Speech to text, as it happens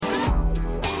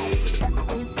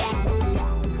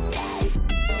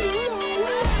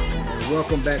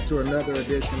Welcome back to another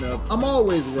edition of I'm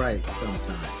Always Right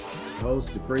Sometimes.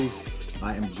 Host, DePriest.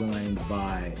 I am joined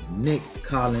by Nick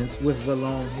Collins with the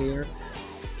long hair,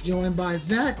 joined by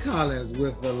Zach Collins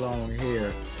with the long hair.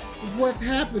 What's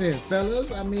happening,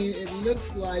 fellas? I mean, it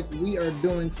looks like we are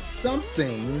doing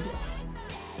something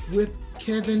with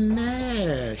Kevin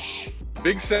Nash.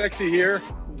 Big Sexy here.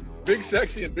 Big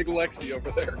Sexy and Big Lexi over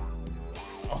there.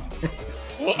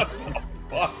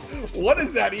 What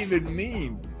does that even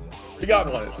mean? We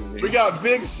got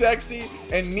Big Sexy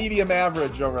and Medium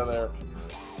Average over there.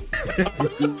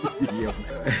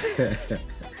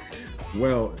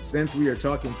 Well, since we are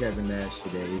talking Kevin Nash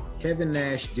today, Kevin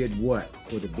Nash did what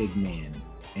for the big man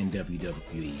in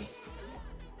WWE?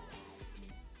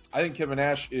 I think Kevin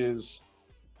Nash is,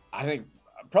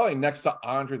 probably next to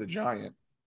Andre the Giant.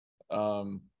 He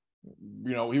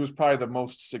was probably the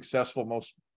most successful,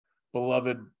 most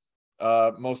beloved,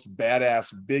 most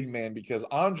badass big man, because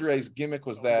Andre's gimmick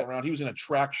was that he was an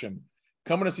attraction.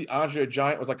 Coming to see Andre the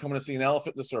Giant was like coming to see an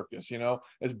elephant in the circus,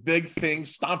 this big thing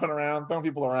stomping around, throwing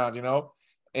people around,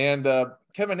 and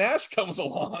Kevin Nash comes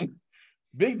along,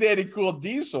 Big Daddy Cool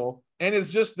Diesel, and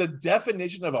is just the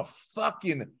definition of a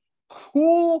fucking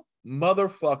cool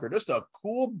motherfucker, just a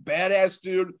cool badass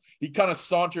dude. He kind of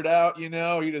sauntered out, he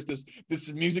just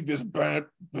this music, this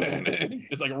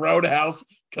it's like Roadhouse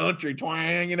country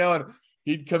twang, and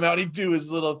he'd come out, he'd do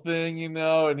his little thing,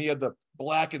 and he had the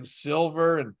black and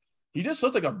silver, and he just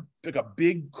looks like a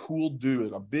big cool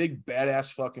dude, like a big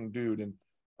badass fucking dude. And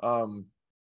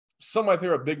some of my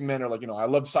favorite big men are like, I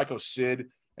love Psycho Sid,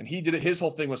 and he did it. His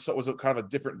whole thing was a kind of a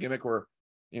different gimmick where,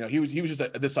 he was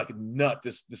just this like nut,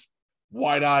 this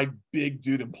wide-eyed big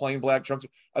dude in plain black trunks.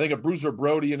 I think of Bruiser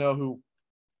Brody, who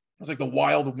was like the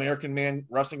wild American man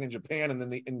wrestling in Japan, and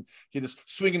then he just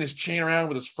swinging his chain around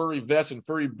with his furry vest and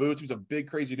furry boots. He was a big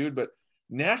crazy dude. But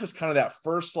Nash was kind of that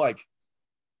first, like,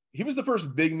 he was the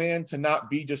first big man to not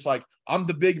be just like, I'm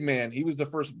the big man. He was the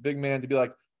first big man to be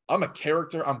like, I'm a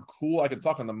character. I'm cool. I can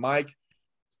talk on the mic.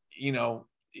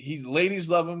 Ladies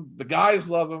love him. The guys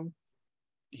love him.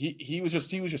 He was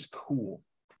just cool.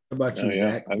 What about you,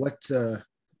 Zach?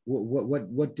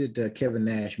 What did Kevin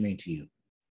Nash mean to you?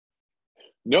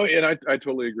 No, and I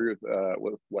totally agree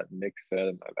with what Nick said.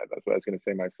 And that's what I was going to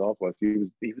say myself was he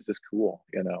was just cool,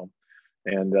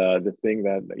 And the thing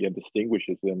that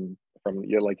distinguishes him from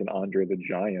like an Andre the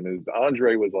Giant is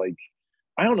Andre was like,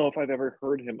 I don't know if I've ever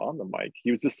heard him on the mic.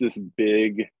 He was just this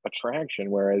big attraction,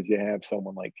 whereas you have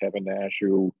someone like Kevin Nash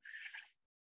who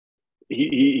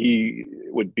he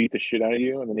would beat the shit out of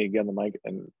you, and then he'd get on the mic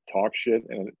and talk shit,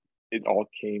 and it all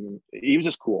came. He was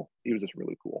just cool. He was just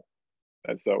really cool,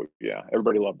 and so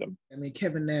everybody loved him. I mean,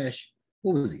 Kevin Nash,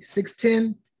 what was he?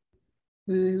 6'10"?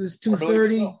 He was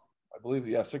 230. I believe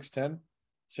 6'10",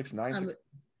 6'9".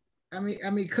 I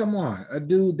mean, come on, a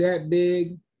dude that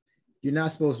big, you're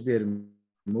not supposed to be able to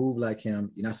move like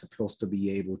him. You're not supposed to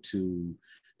be able to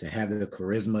have the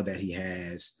charisma that he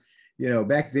has.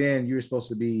 Back then you were supposed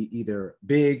to be either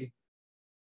big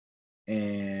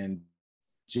and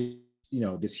just,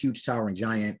 this huge towering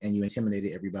giant, and you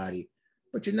intimidated everybody,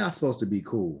 but you're not supposed to be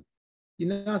cool.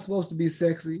 You're not supposed to be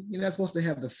sexy. You're not supposed to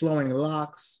have the flowing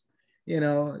locks.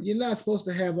 You're not supposed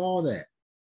to have all that.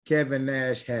 Kevin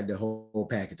Nash had the whole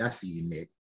package. I see you,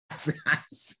 Nick. I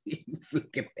see you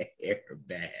flicking the hair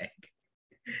back.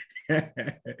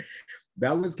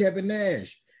 That was Kevin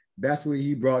Nash. That's what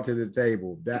he brought to the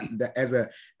table. That as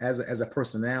a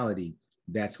personality,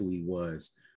 that's who he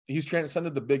was. He's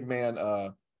transcended the big man.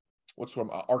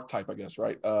 Archetype, I guess,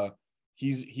 right? I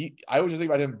always think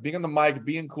about him being on the mic,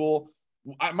 being cool.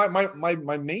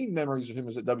 My main memories of him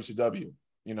is at WCW.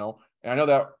 And I know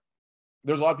that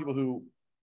there's a lot of people who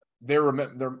their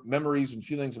memories and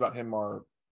feelings about him are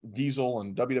Diesel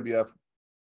and WWF,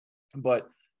 but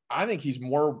I think he's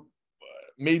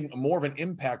made more of an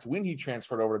impact when he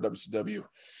transferred over to WCW,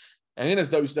 and in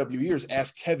his WCW years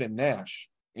as Kevin Nash.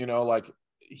 Like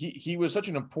he was such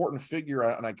an important figure,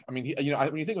 and when you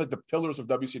think of like the pillars of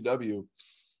WCW,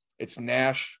 it's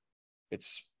Nash,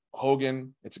 it's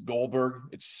Hogan, it's Goldberg,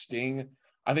 it's Sting.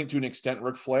 I think to an extent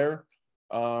Ric Flair.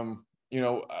 Those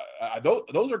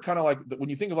are kind of like when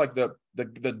you think of like the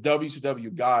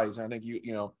WCW guys, and I think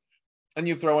and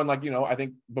you throw in like I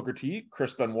think Booker T,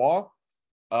 Chris Benoit,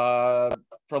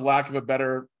 for lack of a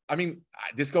better,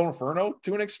 Disco Inferno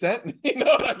to an extent. You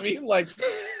know what I mean? Like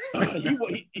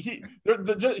he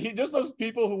just those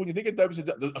people who, when you think of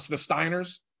WCW, the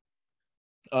Steiners,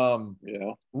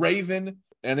 Raven,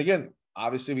 and again,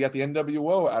 obviously we got the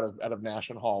NWO out of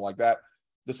National Hall, like that.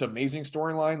 This amazing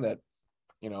storyline that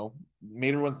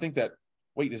made everyone think that,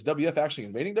 wait, is WF actually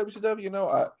invading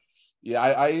WCW?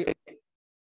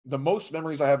 the most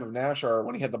memories I have of Nash are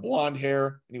when he had the blonde hair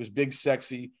and he was big,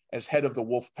 sexy as head of the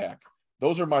Wolfpack.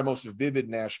 Those are my most vivid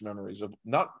Nash memories of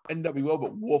not NWO,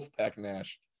 but Wolfpack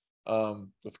Nash,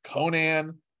 with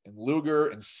Conan and Luger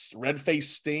and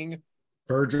Red-Faced Sting.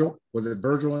 Virgil, was it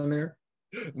Virgil in there?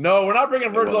 No, we're not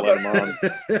bringing Virgil up. They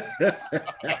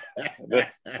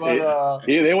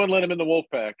wouldn't let him in the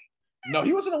Wolfpack. No,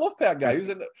 he wasn't a Wolfpack guy. He was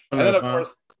in, and then of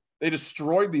course they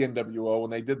destroyed the NWO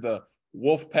when they did the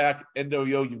Wolfpack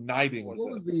NWO uniting. What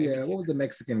was the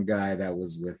Mexican guy that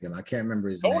was with him? I can't remember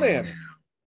his name now.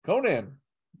 Conan.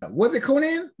 Was it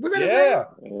Conan? Was that his name?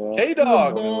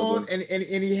 K-Dog. And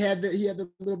he had the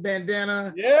little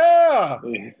bandana. Yeah.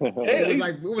 It was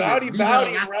like Bowdy, Rowdy. Is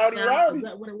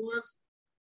that what it was?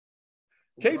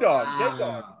 K-Dog.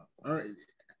 Wow. All right.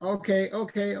 Okay.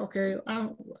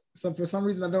 So for some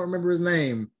reason I don't remember his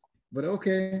name, but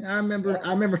okay, I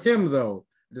remember him though.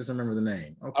 I just remember the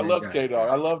name. Okay, I loved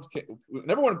K-Dog.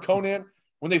 Remember when Conan,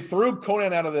 when they threw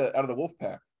Conan out of the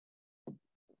Wolfpack,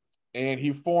 and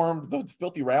he formed the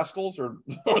Filthy Rascals or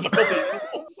the Filthy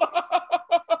Animals.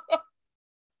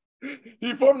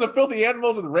 He formed the Filthy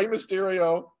Animals with Rey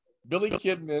Mysterio, Billy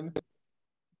Kidman.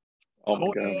 Oh my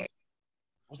God.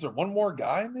 Was there one more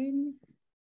guy maybe?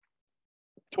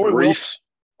 Reese.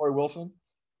 Torrie Wilson.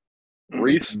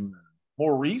 Reese.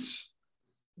 Maurice?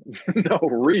 No,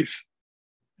 Reese.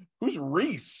 Who's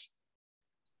Reese?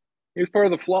 He was part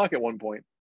of the Flock at one point.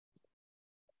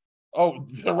 Oh,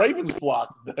 the Ravens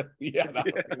flock. He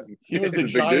was the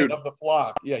giant of the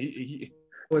flock. Yeah.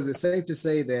 Was it safe to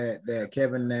say that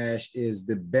Kevin Nash is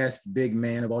the best big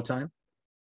man of all time?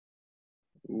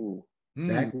 Ooh.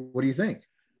 Zach, what do you think?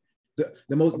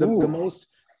 The most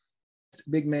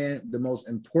big man, the most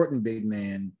important big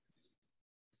man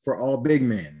for all big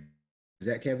men. Is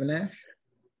that Kevin Nash?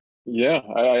 Yeah,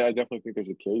 I definitely think there's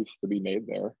a case to be made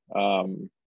there.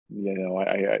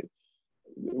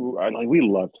 We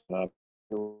loved him.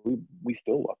 We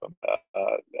still love him.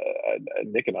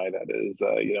 Nick and I, that is,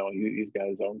 he's got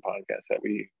his own podcast that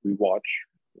we watch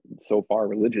so far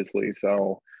religiously.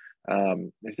 So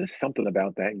there's just something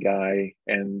about that guy,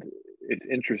 and it's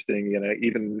interesting.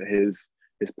 Even his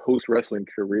post wrestling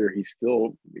career, he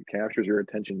still captures your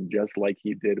attention just like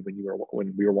he did when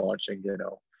we were watching,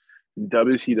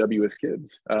 WCW as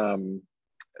kids.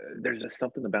 There's just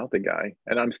something about the guy,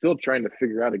 and I'm still trying to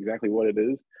figure out exactly what it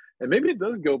is. And maybe it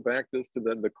does go back to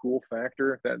the cool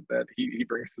factor that he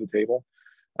brings to the table.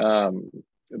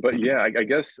 But yeah, I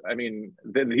guess,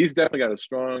 he's definitely got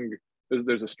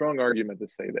there's a strong argument to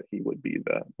say that he would be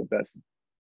the best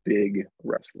big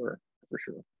wrestler for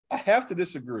sure. I have to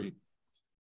disagree.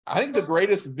 I think the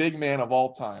greatest big man of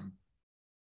all time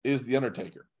is The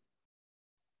Undertaker,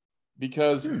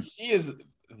 because he is,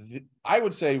 I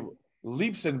would say,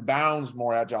 leaps and bounds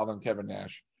more agile than Kevin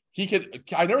Nash.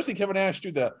 I've never seen Kevin Nash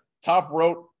do the top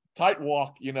rope tight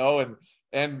walk,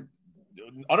 and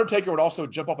Undertaker would also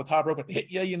jump off the top rope and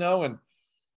hit you, and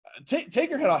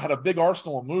Taker had a big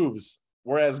arsenal of moves,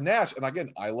 whereas Nash, and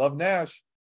again, I love Nash,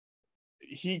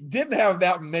 he didn't have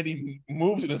that many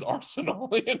moves in his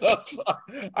arsenal. So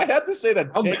I had to say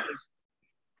that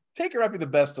Taker might be the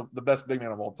best big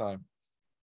man of all time.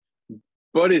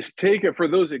 But is Taker, for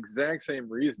those exact same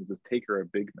reasons, is Taker a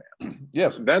big man?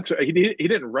 Yes. He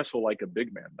didn't wrestle like a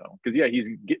big man though, because he's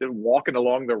walking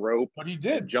along the rope. But he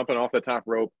did, jumping off the top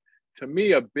rope. To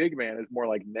me, a big man is more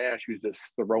like Nash, who's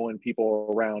just throwing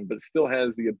people around, but still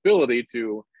has the ability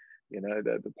to,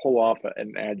 to pull off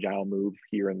an agile move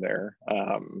here and there.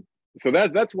 So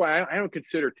that's why I don't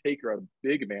consider Taker a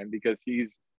big man, because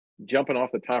he's jumping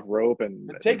off the top rope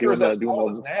and Taker is as tall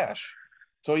as Nash.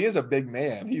 So he is a big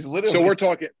man. He's literally. So we're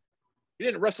talking. He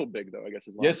didn't wrestle big though, I guess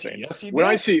is what I'm saying. Yes, he did. When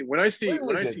I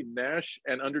see Nash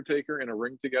and Undertaker in a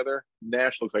ring together,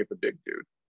 Nash looks like the big dude.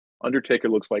 Undertaker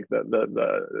looks like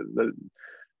the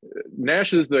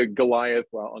Nash is the Goliath,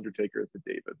 while Undertaker is the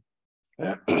David.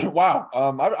 Wow.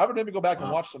 I would maybe go back and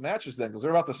watch some matches then, because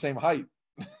they're about the same height.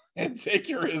 And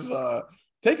Taker is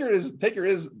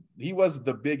he was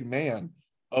the big man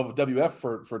of WF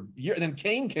for years. And then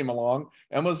Kane came along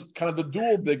and was kind of the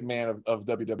dual big man of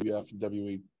WWF and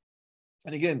WWE.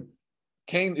 And again,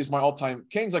 Kane's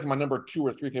like my number 2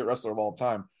 or 3 favorite wrestler of all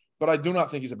time, but I do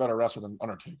not think he's a better wrestler than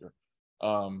Undertaker.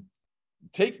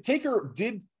 Taker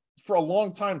did, for a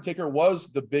long time, Taker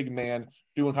was the big man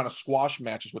doing kind of squash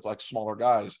matches with like smaller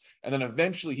guys. And then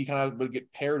eventually he kind of would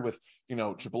get paired with,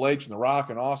 Triple H and The Rock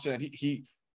and Austin. And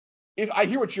if I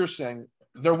hear what you're saying,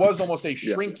 there was almost a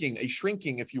shrinking,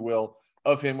 if you will,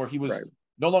 of him, where he was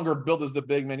no longer built as the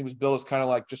big man. He was built as kind of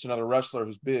like just another wrestler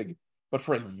who's big, but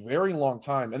for a very long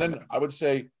time. And then I would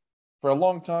say for a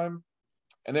long time,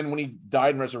 And then when he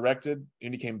died and resurrected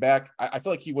and he came back, I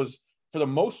feel like he was, for the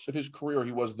most of his career,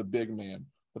 he was the big man.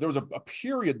 But there was a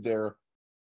period there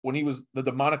when he was the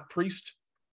demonic priest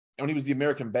and when he was the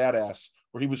American badass,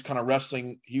 where he was kind of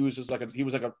wrestling. He was just like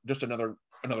just another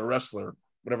wrestler,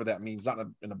 whatever that means, not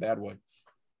in a bad way.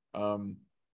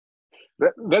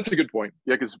 That's a good point.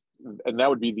 Yeah, and that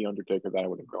would be the Undertaker that I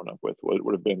would have grown up with.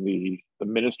 Would have been the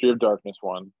Ministry of Darkness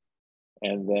one,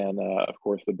 and then of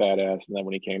course the badass. And then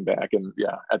when he came back, and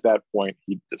yeah, at that point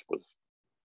he just was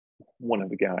one of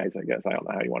the guys. I guess I don't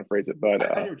know how you want to phrase it, but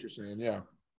I hear what you're saying. Yeah.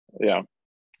 So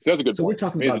that's a good. So point. we're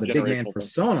talking about the big man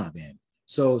persona then.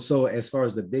 So as far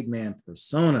as the big man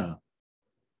persona,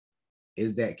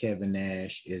 is that Kevin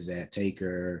Nash? Is that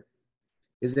Taker?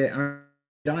 Is that Andre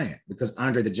the Giant? Because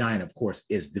Andre the Giant, of course,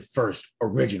 is the first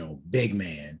original big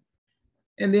man.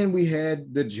 And then we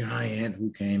had the Giant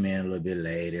who came in a little bit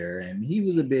later, and he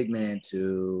was a big man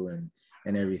too,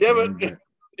 and everything. Yeah,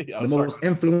 but the most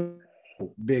influential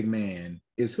big man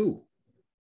is who?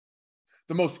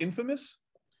 The most infamous?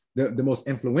 The most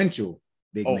influential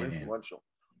big man. Influential.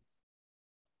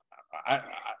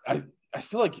 I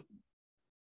feel like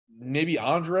maybe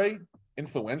Andre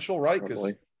influential, right?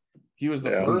 Because he was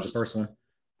the first one.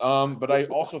 But I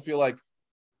also feel like,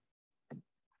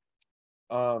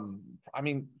 I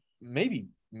mean, maybe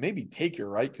Taker,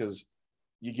 right? Because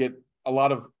you get a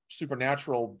lot of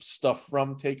supernatural stuff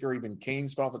from Taker, even Kane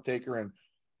spun off of Taker, and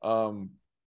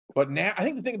but I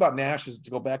think the thing about Nash is,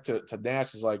 to go back to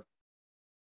Nash, is like,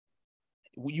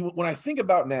 when I think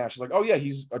about Nash, it's like, oh yeah,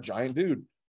 he's a giant dude.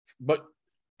 But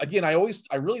again, my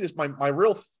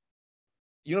real,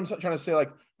 you know what I'm trying to say?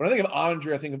 Like, when I think of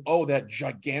Andre, I think of, oh, that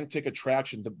gigantic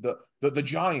attraction, the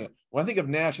giant. When I think of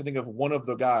Nash, I think of one of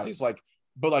the guys,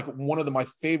 but one of my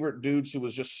favorite dudes who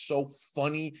was just so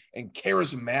funny and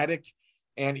charismatic,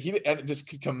 and just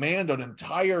could command an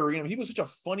entire arena. He was such a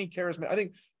funny, charismatic. I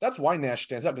think that's why Nash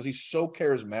stands out, because he's so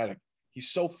charismatic.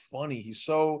 He's so funny. He's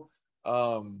so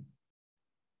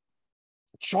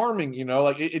charming. You know,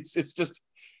 like it's just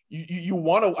you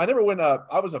want to. I never went.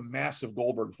 I was a massive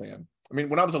Goldberg fan. I mean,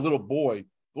 when I was a little boy,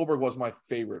 Goldberg was my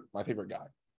favorite guy.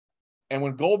 And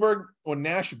when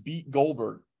Nash beat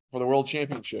Goldberg for the world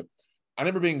championship, I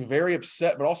remember being very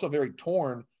upset, but also very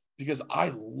torn, because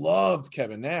I loved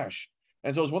Kevin Nash.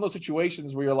 And so it was one of those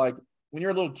situations where you're like, when you're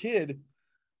a little kid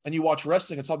and you watch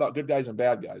wrestling, it's all about good guys and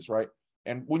bad guys, right?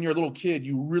 And when you're a little kid,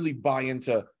 you really buy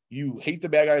into, you hate the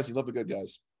bad guys, you love the good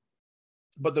guys.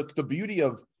 But the beauty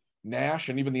of Nash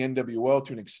and even the NWO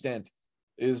to an extent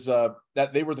is that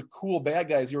they were the cool bad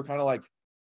guys. You were kind of like,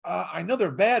 I know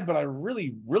they're bad, but I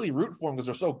really, really root for them because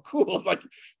they're so cool. Like,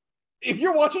 if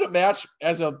you're watching a match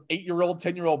as a 8-year-old,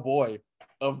 10-year-old boy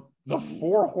of the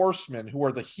Four Horsemen, who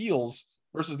are the heels,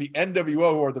 versus the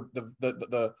NWO, who are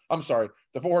the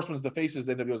Four Horsemen is the faces,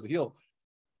 the NWO is the heel.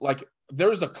 Like,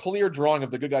 there's a clear drawing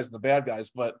of the good guys and the bad guys,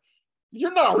 but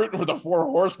you're not rooting for the Four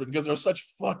Horsemen because they're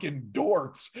such fucking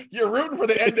dorks. You're rooting for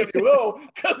the NWO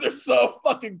because they're so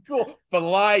fucking cool for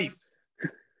life.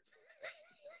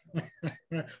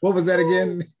 What was that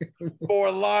again? For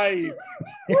life.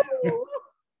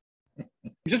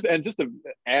 Just to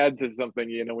add to something,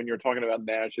 you know, when you're talking about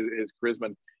Nash, his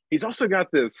charisma, he's also got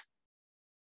this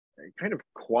kind of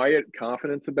quiet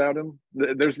confidence about him.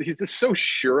 He's just so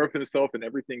sure of himself in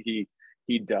everything he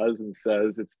does and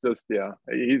says. It's just,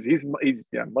 he's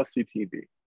must see TV.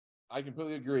 I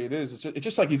completely agree. It is. It's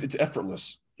just like it's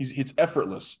effortless. It's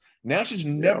effortless. Nash is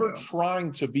never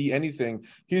trying to be anything.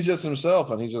 He's just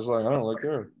himself, and he's just like, I don't like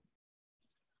her.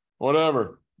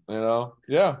 Whatever, you know.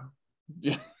 Yeah.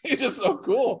 He's just so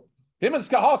cool. Him and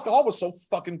Scott Hall. Scott Hall was so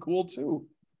fucking cool too.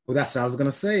 Well, that's what I was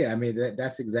gonna say. I mean,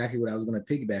 that's exactly what I was gonna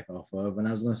piggyback off of, and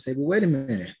I was gonna say, well, wait a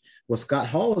minute. Well, Scott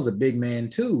Hall was a big man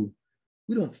too.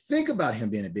 We don't think about him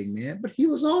being a big man, but he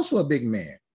was also a big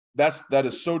man. That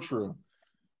is so true.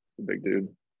 A big dude.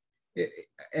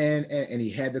 And he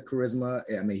had the charisma.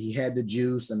 I mean, he had the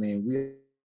juice. I mean, we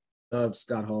loved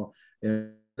Scott Hall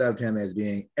and loved him as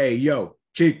being, hey, yo,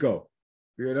 Chico,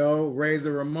 you know,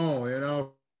 Razor Ramon, you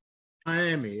know,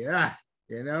 Miami,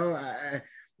 you know.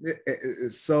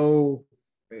 So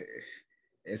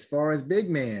as far as big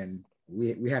man,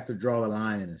 we have to draw a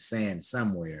line in the sand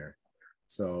somewhere.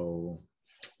 So,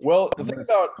 well, I'm going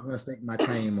to stake my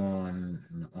claim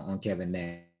on Kevin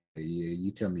Nash.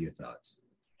 You tell me your thoughts.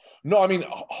 No, I mean,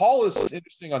 Hall is an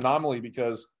interesting anomaly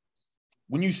because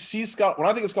when you see when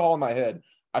I think of Scott Hall in my head,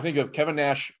 I think of Kevin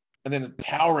Nash and then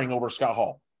towering over Scott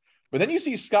Hall. But then you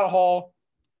see Scott Hall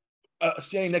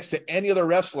standing next to any other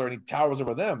wrestler and he towers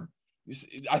over them.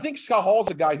 I think Scott Hall is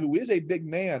a guy who is a big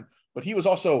man, but he was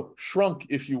also shrunk,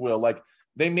 if you will. Like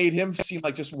they made him seem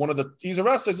like just one of the. He's a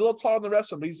wrestler. He's a little taller than the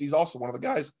rest of them, but he's also one of the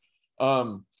guys.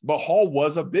 But Hall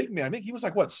was a big man. I think he was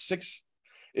like what, 6.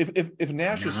 If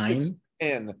Nash was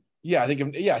 6'10", yeah, I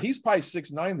think he's probably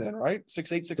 6'9" then, right?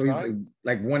 6'8", 6'9". So he's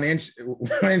like 1 inch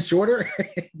shorter.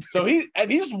 So he's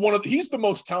the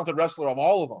most talented wrestler of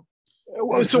all of them.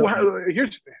 Well, so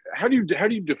how do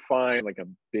you define like a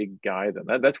big guy then?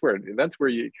 That's where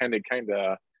you kind of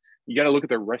you got to look at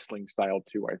their wrestling style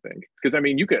too, I think, because I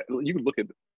mean you could look at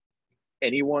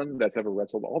anyone that's ever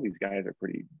wrestled. All these guys are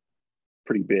pretty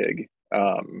big.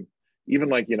 Even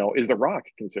like, is The Rock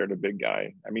considered a big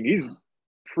guy? I mean, he's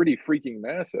pretty freaking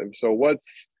massive. So where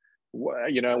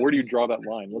do you draw that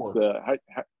line? What's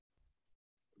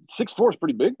 6'4" is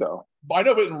pretty big though. I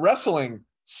know, but in wrestling,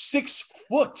 6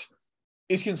 foot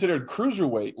is considered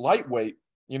cruiserweight, lightweight,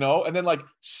 and then like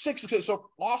 6. So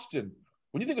Austin,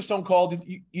 when you think of Stone Cold,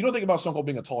 you don't think about Stone Cold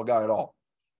being a tall guy at all.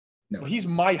 No, he's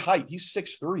my height. He's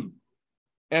 6'3",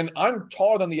 and I'm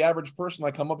taller than the average person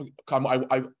I'm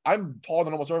taller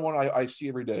than almost everyone I see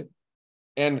every day.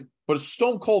 But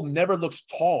Stone Cold never looks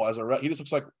tall he just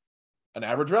looks like an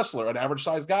average wrestler, an average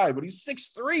sized guy, but he's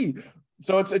 6'3".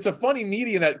 So it's a funny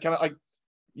median that kind of like,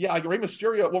 yeah, like Rey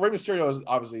Mysterio. Well, Rey Mysterio is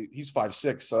obviously he's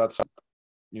 5'6", so that's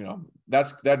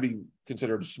that'd be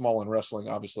considered small in wrestling,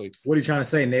 obviously. What are you trying to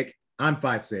say, Nick? I'm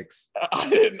 5'6". I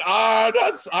didn't.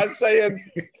 I'm saying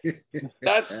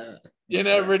that's in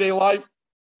everyday life.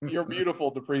 You're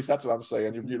beautiful, DePriest. That's what I'm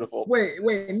saying. You're beautiful. Wait,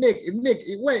 Nick,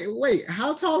 wait.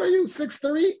 How tall are you?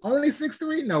 6'3"? Only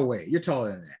 6'3"? No way. You're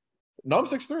taller than that. No, I'm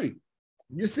 6'3".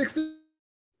 You're 6'3"?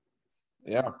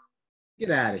 Yeah.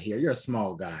 Get out of here. You're a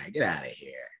small guy. Get out of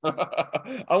here.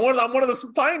 I'm one of the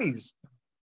some tinies.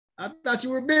 I thought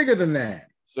you were bigger than that.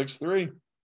 6'3".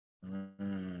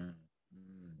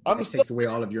 That takes away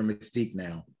all of your mystique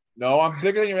now. No, I'm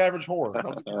bigger than your average whore.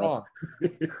 Don't get me wrong.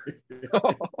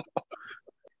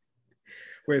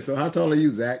 Wait, so how tall are you,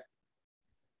 Zach?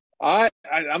 I'm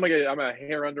a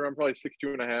hair under. I'm probably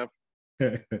 6'2.5".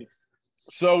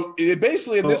 So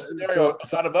basically in this scenario,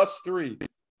 out of us 3,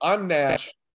 I'm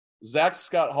Nash, Zach's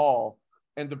Scott Hall,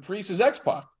 and DePriest is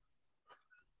X-Pac.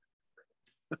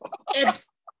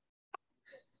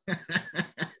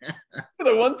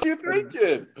 The 1, 2, 3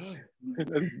 kid.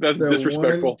 That's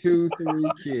disrespectful. 1, 2,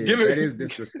 3 kid. That is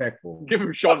disrespectful. Give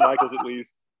him Shawn Michaels at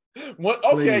least. What?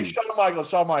 Okay, Shawn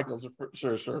Michaels.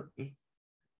 Sure.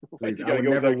 Please, I would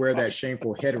never wear that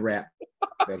shameful head wrap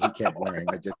that he kept wearing.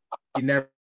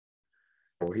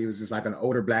 He was just like an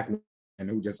older black man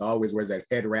who just always wears that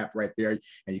head wrap right there,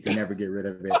 and you can never get rid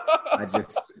of it.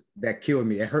 That killed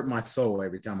me. It hurt my soul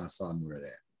every time I saw him wear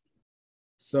that.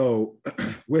 So,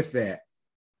 with that,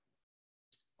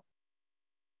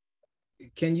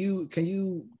 can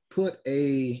you put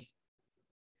we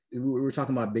were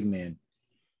talking about big man.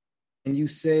 Can you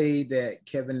say that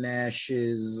Kevin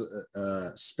Nash's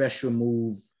special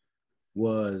move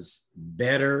was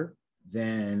better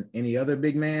than any other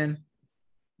big man,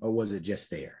 or was it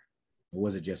just there? Or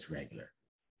was it just regular?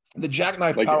 The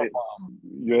jackknife powerbomb.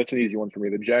 Yeah, that's an easy one for me.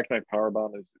 The jackknife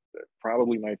powerbomb is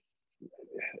probably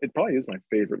is my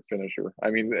favorite finisher.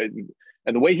 I mean,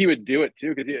 and the way he would do it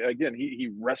too, because he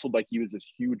wrestled like he was this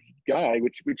huge guy,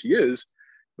 which he is,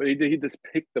 but he just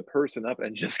pick the person up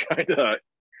and just kind of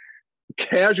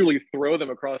casually throw them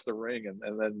across the ring, and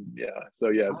then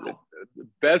the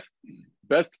best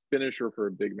finisher for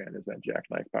a big man is that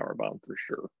jackknife powerbomb for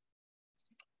sure.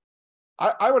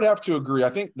 I would have to agree. I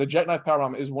think the jackknife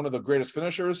powerbomb is one of the greatest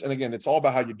finishers, and again, it's all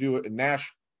about how you do it. And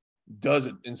Nash does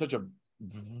it in such a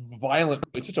violent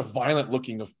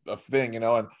looking thing,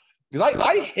 and because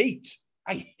I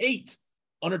hate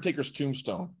Undertaker's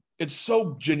tombstone. It's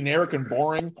so generic and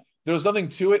boring. There's nothing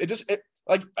to it.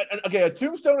 A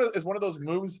tombstone is one of those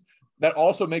moves that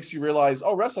also makes you realize,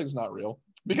 oh, wrestling's not real.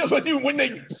 Because when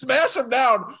they smash him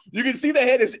down, you can see the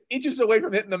head is inches away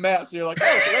from hitting the mat. So you're like,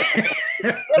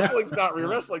 oh, wrestling's not real.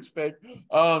 Wrestling's fake.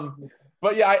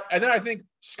 But yeah, and then I think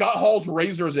Scott Hall's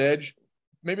Razor's Edge,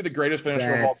 maybe the greatest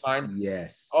finisher of all time.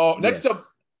 Yes. Oh, next up,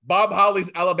 Bob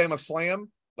Holly's Alabama Slam.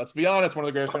 Let's be honest, one of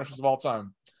the greatest finishers of all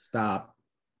time. Stop.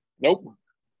 Nope.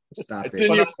 Stop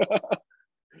it.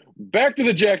 Back to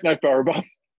the jackknife powerbomb.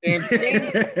 And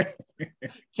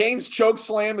Kane's choke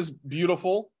slam is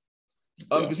beautiful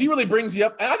because he really brings you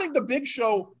up. And I think the Big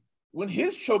Show, when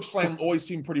his choke slam always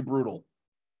seemed pretty brutal.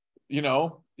 He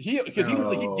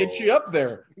gets you up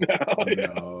there.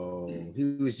 No,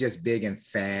 he was just big and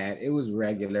fat. It was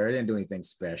regular. It didn't do anything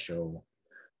special.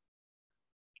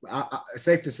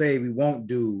 Safe to say we won't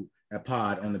do a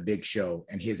pod on the Big Show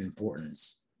and his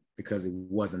importance because it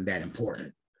wasn't that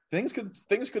important. Things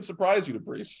could surprise you,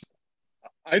 DePriest.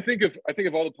 I think of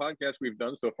all the podcasts we've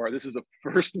done so far, this is the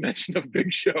first mention of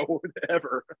Big Show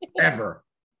ever.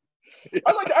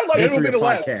 I like history of the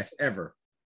podcast ever.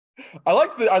 I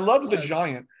loved the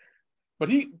Giant, but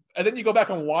and then you go back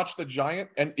and watch the Giant,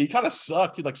 and he kind of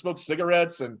sucked. He like smoked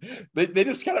cigarettes, and they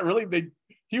just kind of really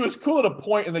he was cool at a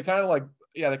point, and they kind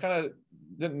of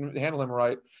didn't handle him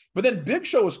right. But then Big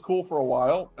Show was cool for a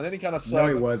while, and then he kind of sucked.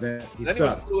 No, he wasn't. He then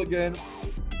sucked. He was cool again,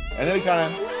 and then he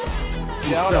kind of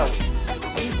sucked.